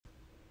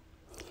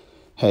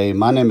Hey,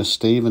 my name is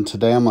Steve, and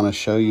today I'm going to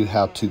show you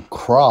how to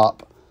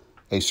crop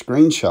a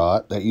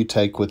screenshot that you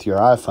take with your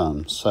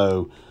iPhone.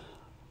 So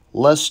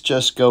let's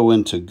just go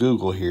into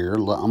Google here.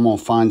 I'm going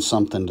to find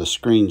something to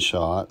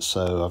screenshot.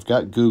 So I've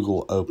got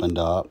Google opened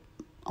up.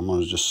 I'm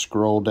going to just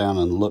scroll down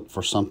and look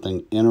for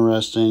something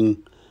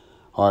interesting.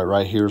 All right,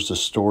 right here's the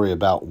story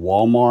about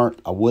Walmart.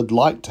 I would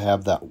like to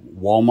have that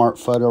Walmart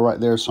photo right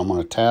there, so I'm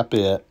going to tap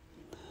it.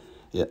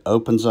 It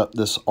opens up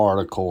this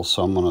article,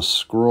 so I'm going to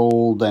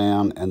scroll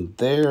down, and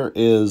there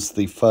is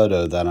the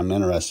photo that I'm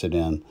interested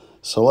in.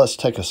 So let's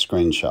take a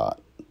screenshot.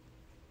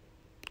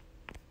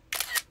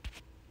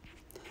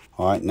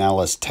 All right, now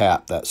let's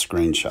tap that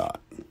screenshot.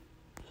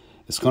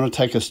 It's going to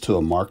take us to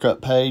a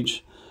markup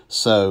page.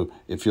 So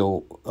if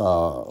you'll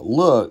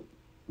look,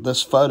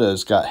 this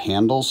photo's got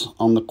handles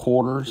on the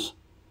quarters.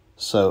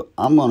 So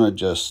I'm going to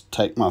just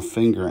take my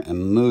finger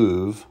and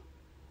move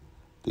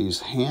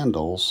these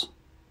handles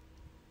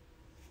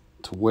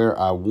to where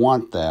I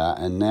want that,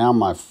 and now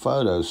my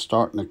photo's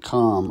starting to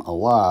come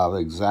alive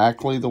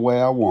exactly the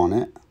way I want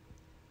it.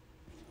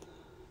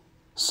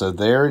 So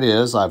there it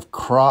is. I've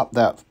cropped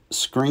that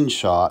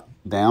screenshot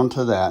down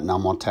to that, and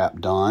I'm going to tap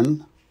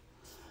done.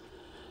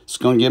 It's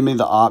going to give me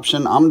the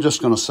option. I'm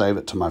just going to save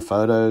it to my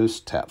photos,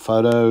 tap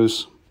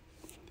photos,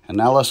 and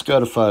now let's go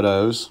to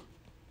photos.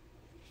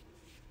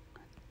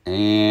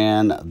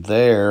 And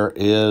there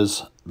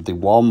is the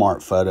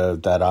Walmart photo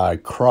that I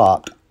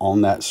cropped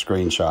on that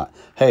screenshot.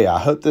 Hey, I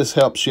hope this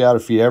helps you out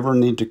if you ever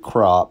need to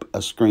crop a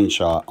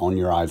screenshot on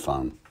your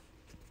iPhone.